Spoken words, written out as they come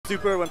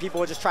super when people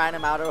were just trying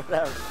him out or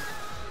whatever.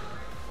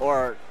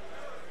 Or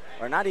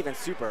not even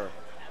super.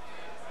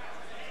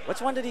 Which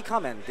one did he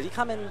come in? Did he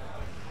come in?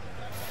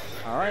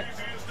 All right.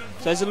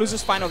 So it's a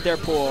loser's final of their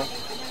pool.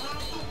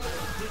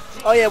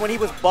 Oh, yeah, when he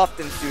was buffed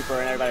in super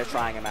and everybody was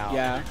trying him out.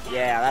 Yeah.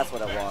 Yeah, that's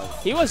what it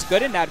was. He was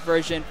good in that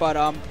version,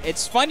 but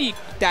it's funny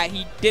that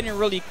he didn't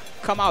really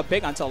come out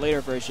big until later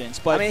versions.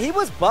 But I mean, he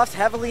was buffed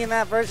heavily in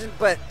that version,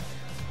 but,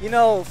 you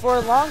know, for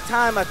a long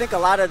time, I think a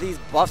lot of these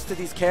buffs to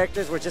these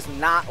characters were just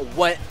not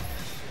what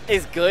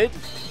is good.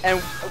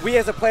 And we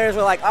as a players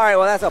were like, all right,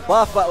 well, that's a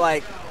buff, but,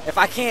 like, if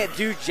I can't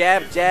do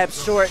jab, jab,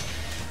 short,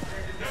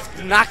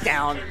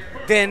 knockdown,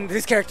 then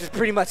this character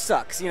pretty much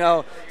sucks, you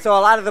know? So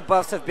a lot of the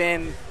buffs have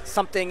been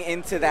something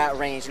into that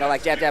range, you know,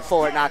 like jab, jab,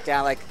 forward,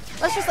 knockdown. Like,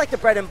 that's just like the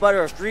bread and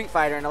butter of Street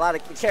Fighter, and a lot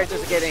of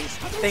characters are getting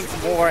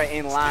things more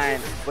in line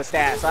with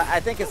that. So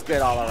I think it's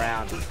good all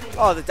around.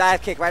 Oh, the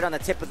dive kick right on the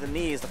tip of the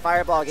knees. The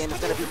fireball game is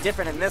going to be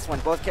different in this one.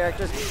 Both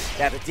characters,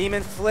 they have the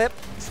demon flip,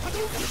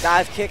 the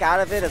dive kick out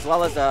of it, as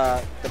well as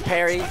the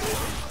parry,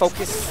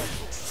 focus,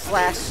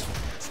 slash,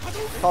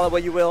 call it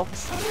what you will.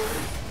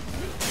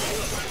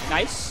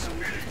 Nice.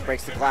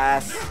 Breaks the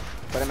glass,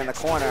 put him in the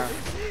corner.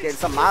 Getting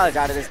some mileage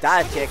out of this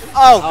dive kick.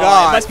 Oh,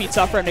 God. It must be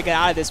tough for him to get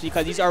out of this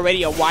because he's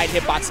already a wide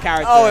hitbox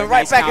character. Oh, and right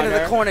nice back counter. into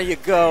the corner you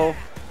go.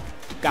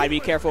 Gotta be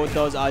careful with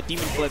those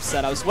demon flip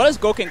setups. What does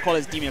Gouken call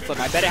his demon flip?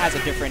 I bet it has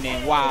a different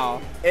name.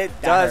 Wow. It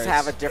does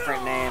have a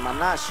different name. I'm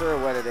not sure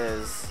what it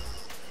is.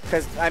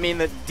 Because, I mean,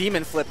 the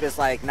demon flip is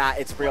like not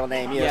its real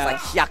name either. Yeah.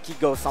 It's like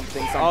Hyakigo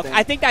something, something.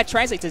 I think that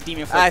translates as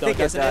demon flip, I though, think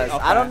it does.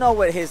 Okay. I don't know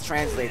what his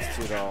translates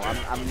to, though.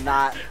 I'm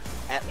not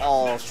at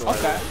all sure.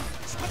 Okay.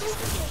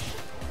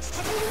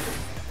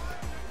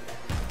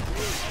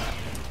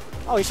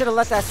 Oh, he should have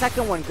let that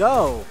second one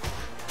go.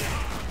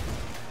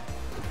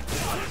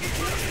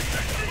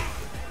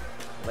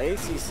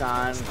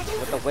 LaceySan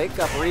with the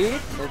wake-up read,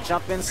 the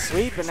jump-in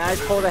sweep, and now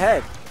he's pulled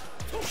ahead.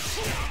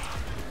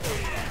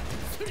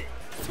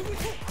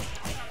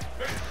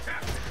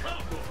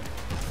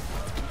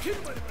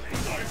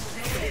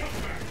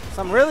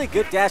 Some really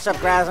good dash-up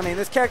grabs. I mean,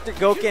 this character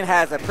Gouken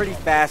has a pretty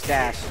fast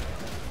dash.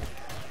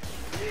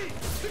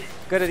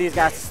 Good of these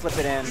guys to slip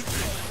it in.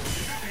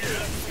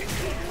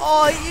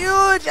 Oh,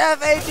 huge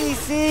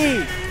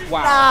FABC!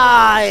 Wow.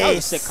 Nice! That was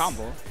a sick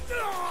combo.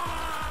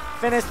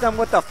 Finished them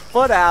with the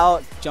foot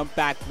out. Jump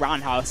back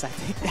roundhouse, I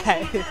think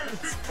that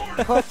is.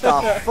 Put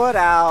the foot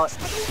out.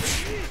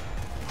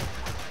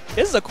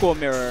 This is a cool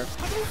mirror.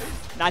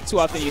 Not too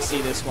often you see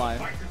this one.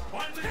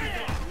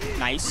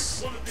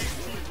 Nice.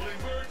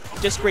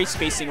 Just great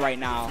spacing right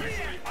now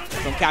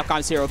from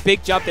Capcomshero.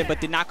 Big jump in, but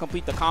did not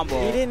complete the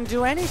combo. He didn't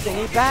do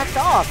anything. He backed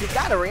off. You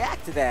got to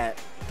react to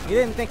that. He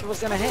didn't think it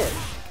was going to hit.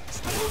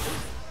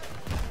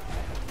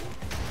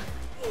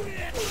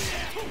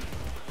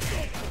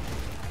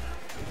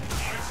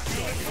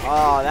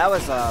 Oh, that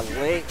was a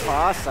late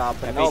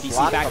cross-up. And no FBD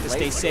block back to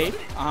stay late. safe.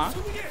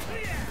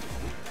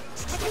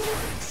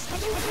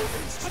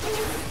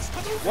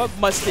 What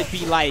must it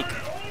be like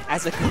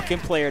as a Gouken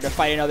player to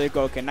fight another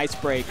Gouken? Nice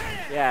break.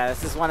 Yeah,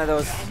 this is one of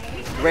those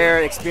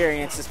rare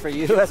experiences for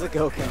you as a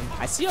Gouken.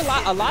 I see a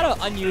lot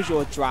of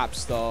unusual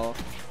drops though.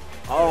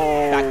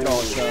 Oh. Back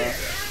throw to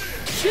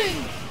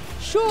Ching.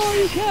 Sure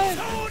you can.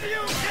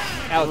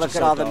 Look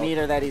at all the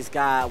meter that he's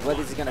got. What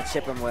is he going to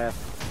chip him with?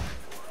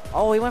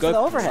 Oh, he went for the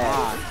overhead.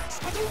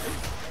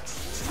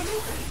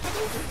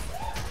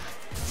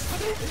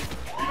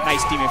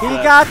 Nice demon flip. He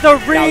got the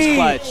read.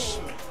 That was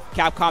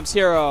clutch.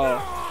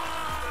 Capcomshero.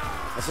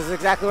 This is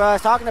exactly what I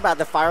was talking about.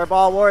 The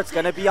fireball war. It's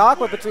going to be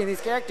awkward between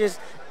these characters.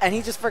 And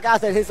he just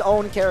forgot that his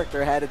own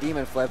character had a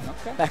demon flip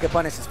that could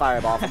punish his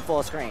fireball from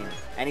full screen.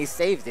 And he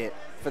saved it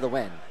for the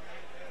win.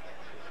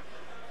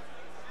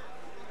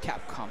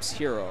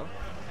 Capcomshero.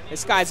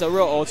 This guy's a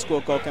real old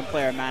school Gouken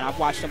player, man. I've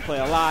watched him play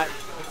a lot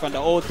from the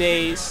old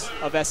days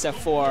of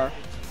SF4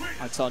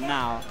 until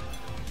now.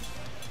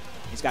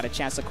 He's got a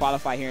chance to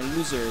qualify here in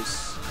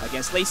losers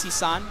against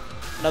LaceySan,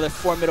 another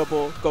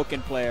formidable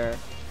Gouken player.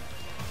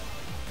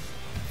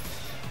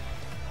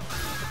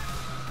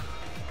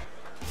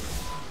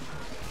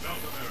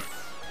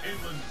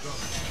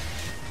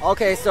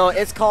 Okay, so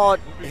it's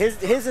called,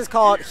 his is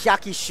called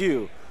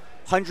Hyakishu,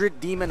 100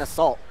 Demon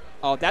Assault.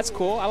 Oh, that's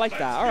cool. I like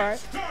that. All right.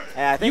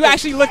 Yeah, I think you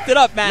actually looked it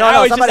up, man. No,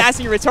 I was somebody, just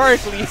asking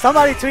rhetorically.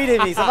 Somebody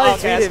tweeted me. Somebody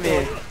okay, tweeted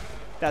me. Cool.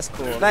 That's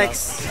cool.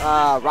 Thanks,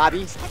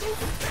 Robbie.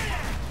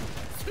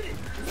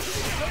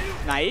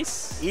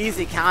 Nice.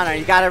 Easy counter.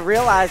 You got to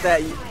realize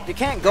that you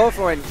can't go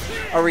for a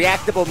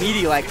reactable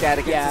meaty like that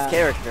against his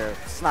character.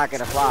 It's not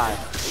going to fly.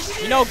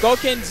 You know,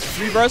 Gouken's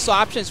reversal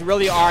options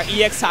really are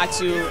EX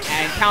Tatsu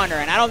and counter,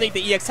 and I don't think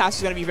the EX Tatsu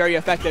is going to be very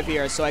effective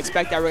here, so I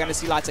expect that we're going to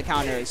see lots of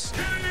counters.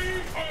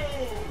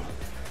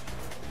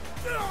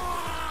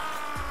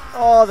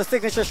 Oh, the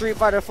signature Street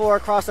Fighter 4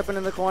 cross up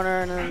into the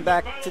corner and then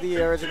back to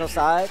the original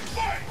side.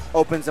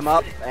 Opens him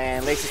up,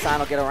 and LaceySan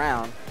will get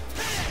around.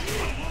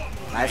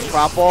 Nice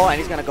crumple, and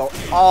he's going to go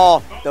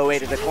all the way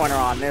to the corner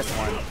on this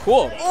one.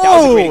 Cool. That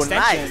was a great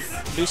extension.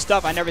 Nice. New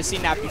stuff. I've never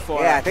seen that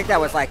before. Yeah, I think that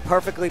was like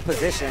perfectly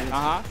positioned.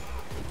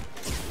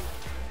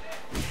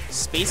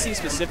 spacing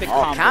specific Oh,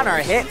 combos. counter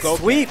hit,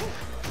 sweep.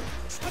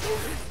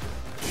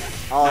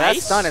 Oh, Nice.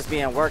 that stun is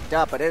being worked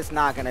up, but it's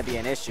not going to be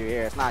an issue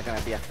here. It's not going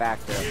to be a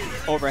factor.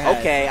 Overhead.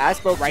 Okay, I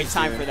spoke right too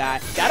time soon. for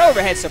that. That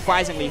overhead's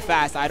surprisingly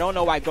fast. I don't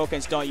know why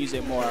Gokens don't use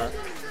it more.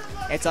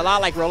 It's a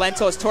lot like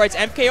Rolento's towards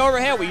MK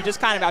overhead where you just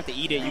kind of have to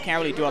eat it. You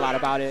can't really do a lot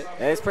about it.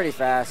 It's pretty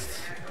fast.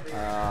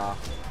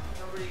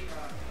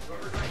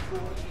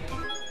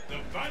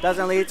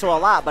 Doesn't lead to a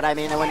lot, but I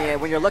mean,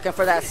 when you're looking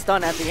for that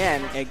stun at the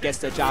end, it gets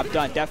the job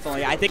done,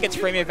 definitely. I think it's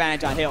frame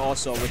advantage on hit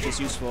also, which is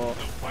useful.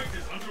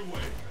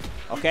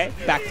 Okay,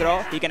 back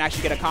throw. He can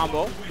actually get a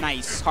combo.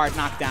 Nice, hard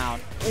knockdown.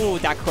 Ooh,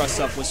 that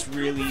cross-up was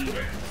really,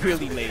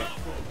 really late.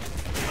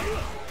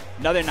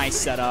 Another nice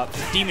setup.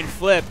 Demon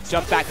flip,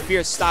 jump back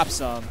fierce, stops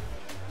him.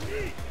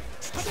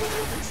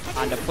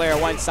 On the player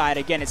one side,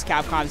 again, it's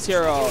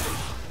Capcomshero.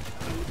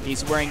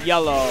 He's wearing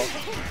yellow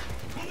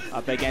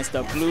up against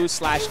the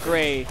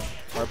blue/gray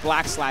or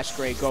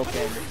black/gray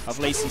Goken of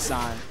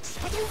LaceySan.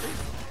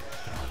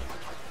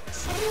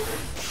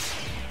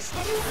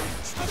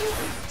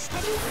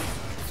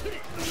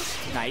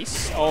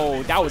 Nice.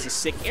 Oh, that was a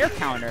sick air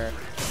counter.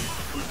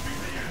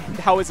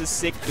 That was a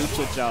sick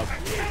neutral jump.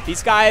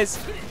 These guys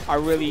are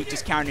really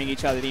just countering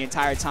each other the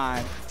entire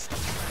time.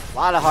 a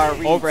lot of hard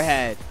reads.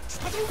 Overhead.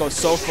 Goes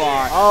so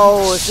far.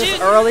 Oh, is this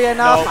early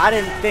enough? Nope. I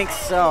didn't think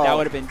so. That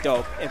would have been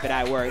dope if it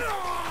had worked.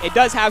 It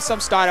does have some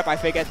startup. I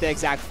forget the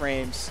exact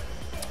frames.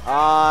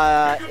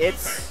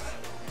 It's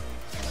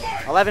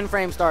 11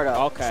 frame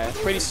startup. Okay.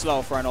 Pretty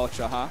slow for an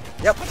Ultra, huh?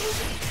 Yep.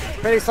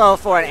 Pretty slow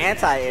for an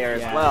anti-air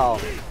as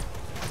well.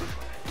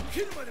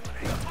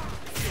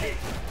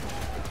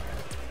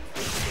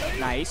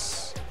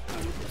 Nice.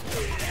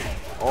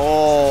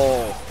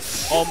 Oh.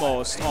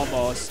 Almost.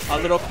 A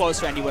little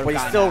closer and he would have But he's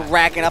gotten still that.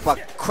 racking up a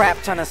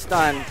crap ton of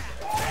stun.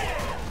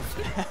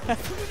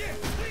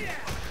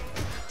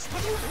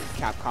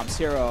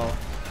 Capcomshero.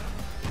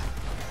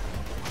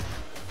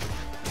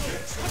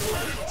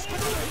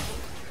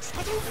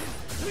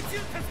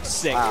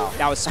 Sick. Wow.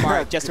 That was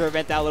smart, just to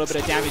prevent that little bit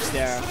of damage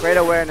there. Great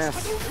awareness.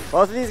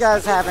 Both of these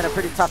guys having a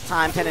pretty tough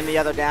time pinning the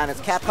other down. It's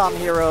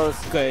Capcomshero's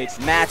Good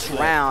match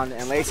round,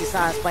 and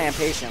LaceySan is playing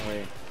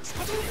patiently.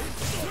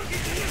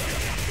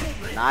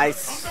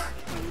 Nice.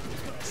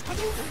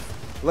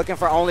 Looking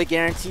for only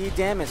guaranteed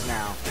damage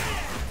now.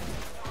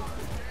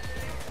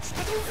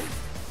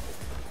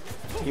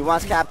 He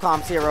wants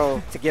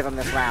Capcomshero to give him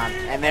this round,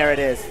 and there it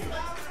is.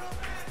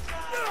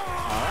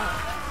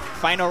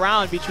 Final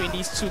round between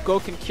these two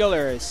Goken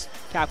killers,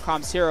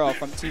 Capcomshero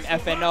from Team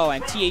FNO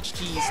and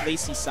THG's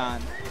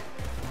LaceySan.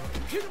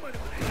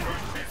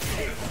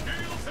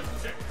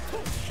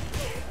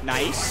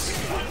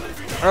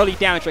 Nice. Early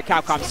damage for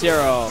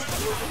Capcomshero.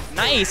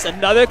 Nice,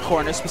 another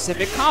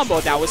corner-specific combo.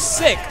 That was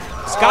sick.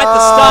 He's got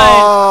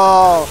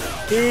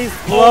Oh, he's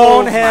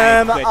blown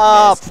him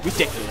up.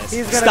 Ridiculous.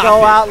 He's going to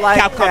go out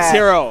like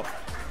Capcomshero.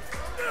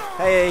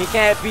 Hey, he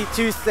can't be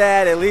too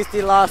sad. At least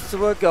he lost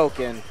to a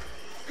Goken.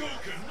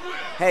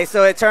 Hey,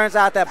 so it turns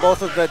out that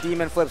both of the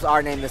demon flips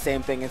are named the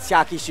same thing. It's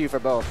Shakishu for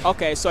both.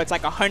 Okay, so it's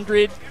like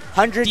 100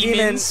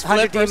 demons,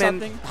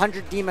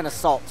 100 demon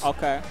assaults.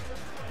 Okay.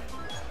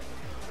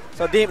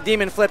 So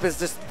demon flip is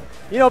just,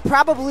 you know,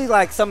 probably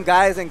like some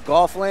guys in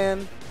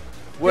Golfland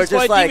were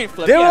just like,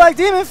 they were like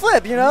demon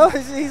flip, you know,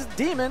 he's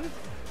demon.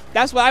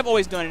 That's what I've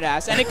always known it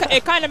as, and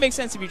it kind of makes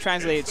sense if you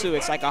translate it too.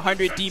 It's like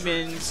 100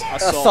 demons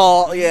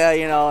assault, yeah,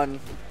 you know, and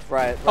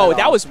right. Oh,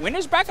 that was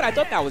winners bracket? I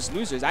thought that was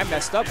losers. I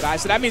messed up,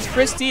 guys. So that means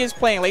Chris T is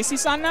playing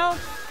LaceySan now?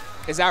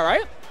 Is that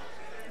right?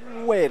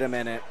 Wait a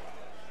minute.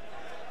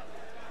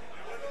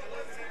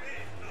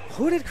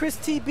 Who did Chris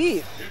T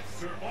beat?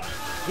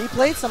 He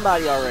played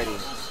somebody already.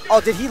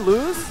 Oh, did he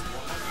lose?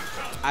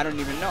 I don't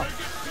even know.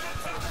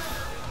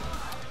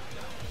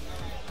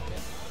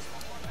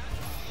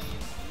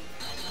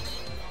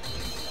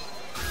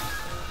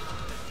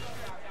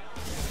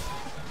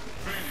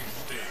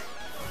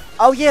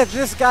 Oh, yeah,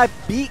 this guy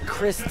beat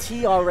Chris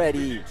T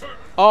already.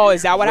 Oh,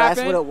 is that what happened?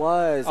 That's what it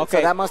was. Okay.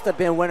 So that must have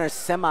been winner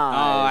semis.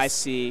 Oh, I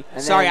see.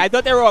 And sorry, I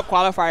thought they were all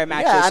qualifier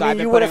matches, yeah, so I've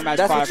been putting them as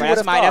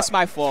qualifier. That's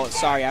my fault.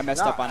 Sorry, I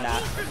messed up on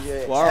that.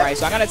 Yeah. Well, all right,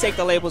 so I'm going to take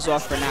the labels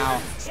off for now.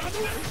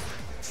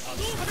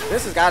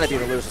 This has got to be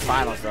the losers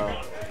finals,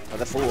 though, of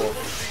the pool.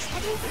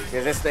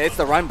 Because it's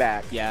the run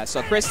back. Yeah,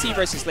 so Chris T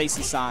versus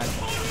LaceySan.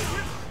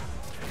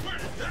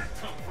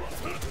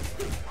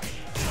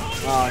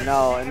 Oh,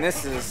 no, and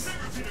this is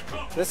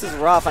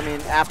rough. I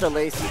mean, after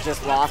Lacey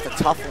just lost a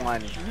tough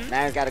one,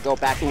 now he's got to go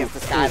back against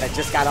this guy that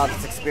just got all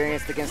this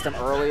experience against him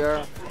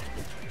earlier.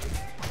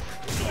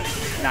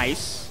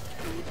 Nice.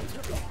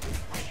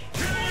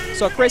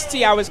 So Chris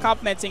T, I was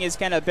complimenting his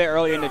Ken a bit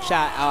earlier in the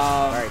chat.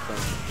 Very clean.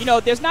 You know,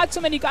 there's not too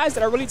many guys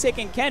that are really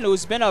taking Ken,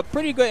 who's been a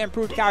pretty good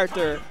improved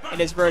character in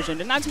this version.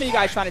 There's not too many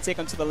guys trying to take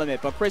him to the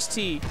limit, but Chris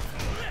T,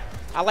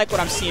 I like what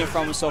I'm seeing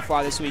from him so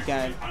far this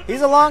weekend.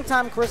 He's a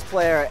long-time Chris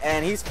player,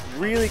 and he's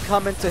really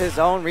coming to his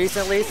own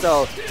recently,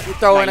 so you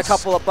throw in a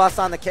couple of buffs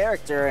on the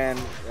character, and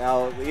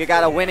you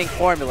got a winning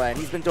formula, and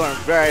he's been doing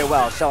very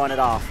well, showing it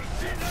off.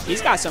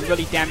 He's got some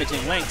really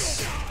damaging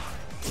links.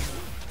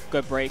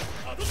 Good break.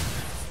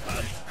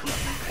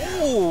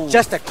 Ooh.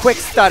 Just a quick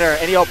stutter,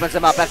 and he opens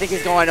him up. I think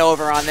he's going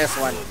over on this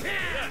one.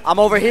 I'm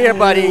over here,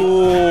 buddy.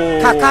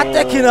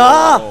 Kakate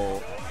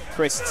kina.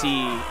 Chris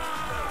T.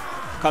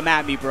 Come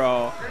at me,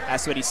 bro.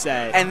 That's what he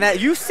said. And that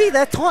you see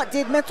that taunt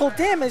did mental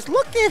damage.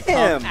 Look at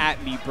him. Come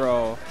at me,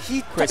 bro.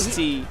 Chris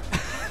T.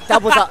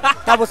 That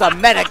was a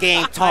meta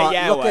game taunt.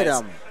 Yeah, Look at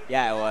him.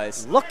 Yeah, it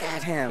was. Look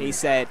at him. He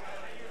said,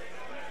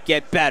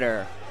 "Get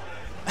better."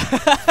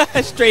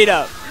 Straight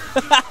up.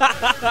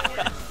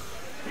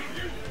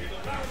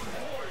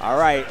 All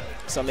right.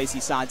 So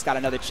LaceySan's got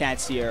another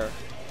chance here.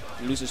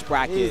 Losers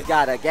bracket. He's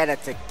got to get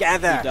it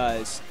together. He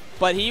does.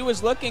 But he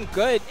was looking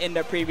good in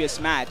the previous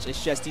match.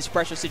 It's just these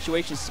pressure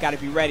situations, he's got to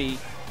be ready.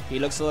 He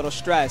looks a little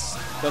stressed.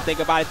 Don't think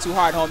about it too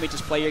hard, homie.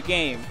 Just play your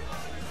game.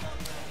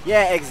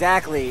 Yeah,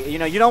 exactly. You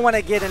know, you don't want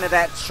to get into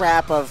that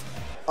trap of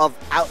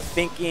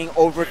outthinking,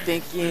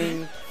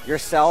 overthinking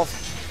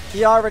yourself.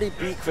 He already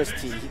beat Chris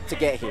T to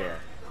get here.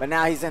 But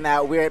now he's in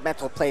that weird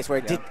mental place where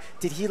did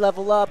he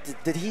level up?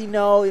 Did he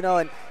know? You know,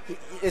 and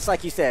it's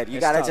like you said, you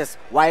got to just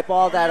wipe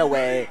all that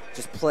away.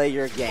 Just play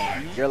your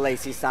game. You're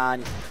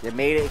LaceySan. You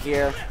made it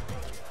here.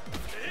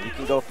 You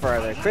can go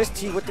further. Chris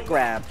T with the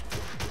grab.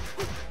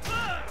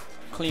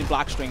 Clean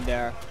block string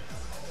there.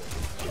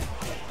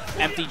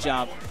 Empty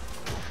jump.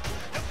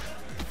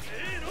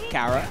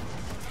 Kara.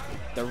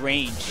 The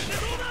range.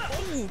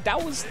 Ooh,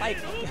 that was like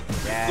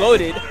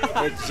loaded.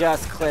 It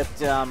just clipped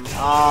him.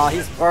 Oh,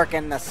 he's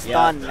working the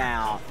stun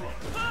now.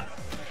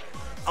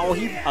 Oh,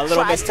 he a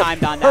little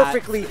mistimed on that.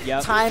 Perfectly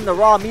timed the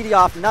raw media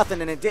off nothing,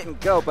 and it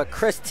didn't go. But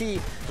Chris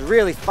T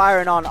really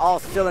firing on all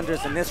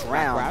cylinders in this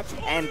round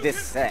and this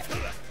set.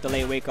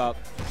 Delayed wake up.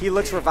 He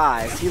looks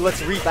revived. He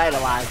looks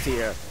revitalized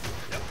here.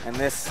 And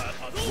this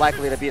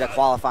likely to be the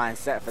qualifying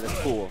set for this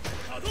pool.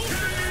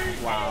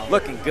 Wow.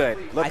 Looking good.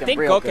 Looking I think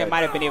real Goken good.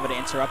 might have been able to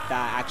interrupt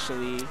that,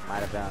 actually.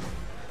 Might have done.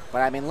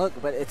 But, I mean, look,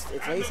 but it's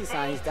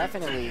LaceySan.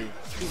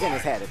 He's in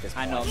his head at this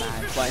point. I know,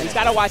 man. But he's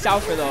got to watch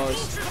out for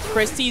those.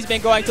 Chris T's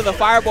been going to the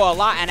fireball a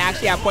lot and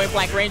actually at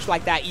point-blank range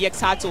like that.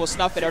 EX Hatsu will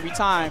snuff it every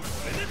time.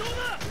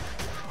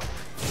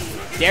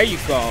 There you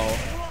go.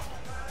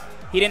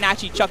 He didn't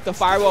actually chuck the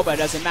fireball, but it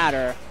doesn't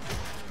matter.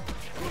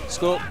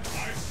 Scoop.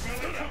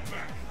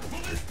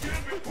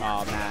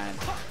 Oh, man.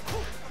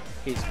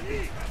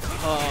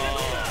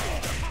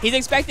 He's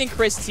expecting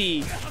Chris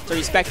T to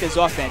respect his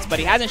offense, but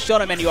he hasn't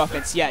shown him any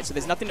offense yet, so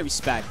there's nothing to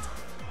respect.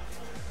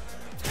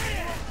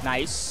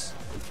 Nice.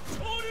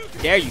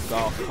 There you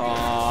go.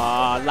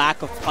 Oh,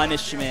 lack of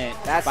punishment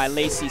by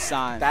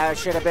LaceySan. That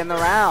should have been the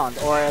round,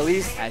 or at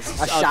least a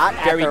shot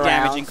at very the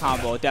damaging round.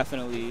 combo,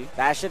 definitely.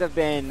 That should have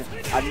been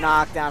a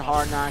knockdown,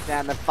 hard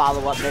knockdown, then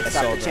follow-up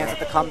mix-up, the chance at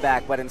the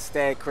comeback, but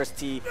instead Chris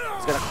T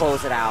is going to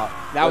close it out.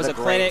 That was a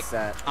clinic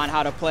on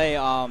how to play.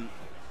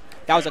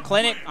 That was a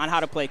clinic on how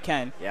to play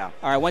Ken. Yeah.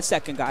 All right, 1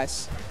 second,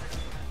 guys.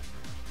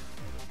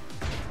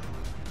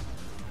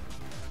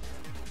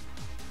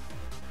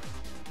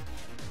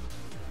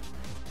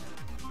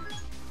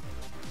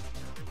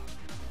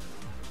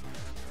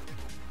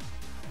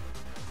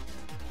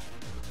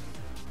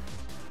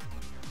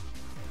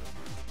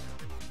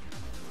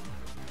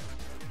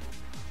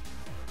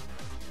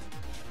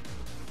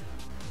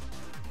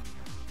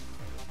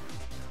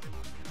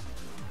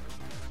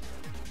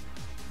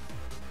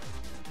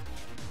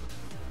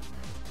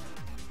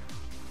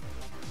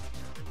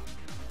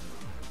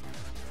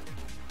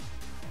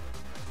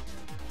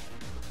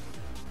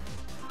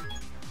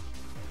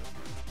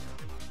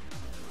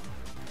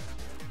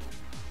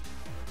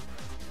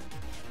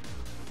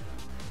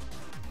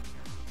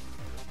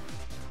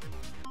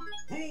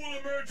 Who will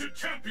emerge a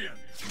champion?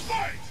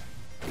 Fight!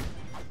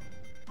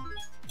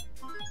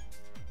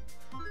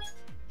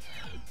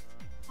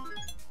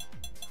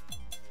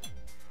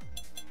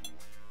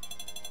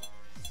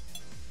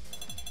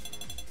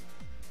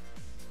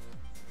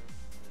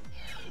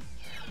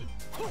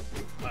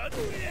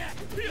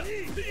 This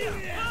is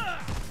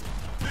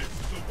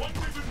the one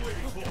we've been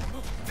waiting for.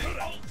 The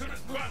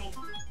ultimate battle.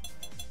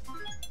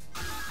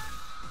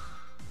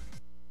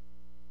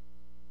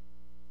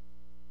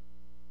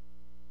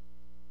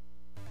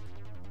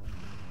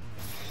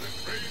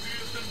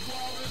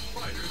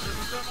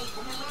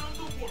 From around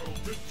the world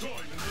to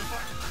join in the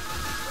fight,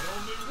 but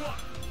only one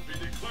will be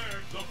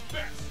declared the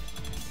best.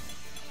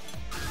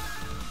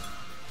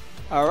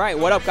 All right,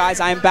 what up, guys?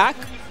 I'm back.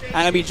 I'm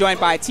going to be joined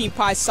by Team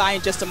Pi Sai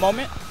in just a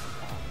moment.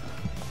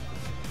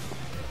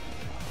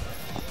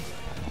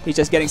 He's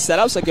just getting set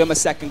up, so give him a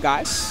second,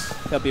 guys.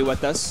 He'll be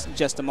with us in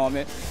just a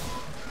moment.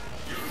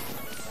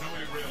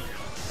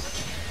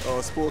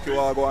 Oh, Spooky,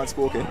 what go on,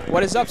 Spooky?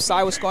 What is up,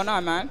 Sai? What's going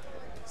on, man?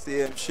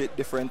 Same shit,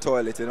 different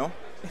toilet, you know?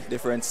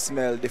 Different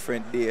smell,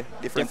 different day,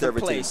 different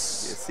everything.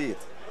 Place. You see it.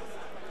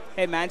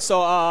 Hey, man,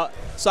 so I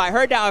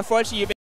heard that, unfortunately, you've been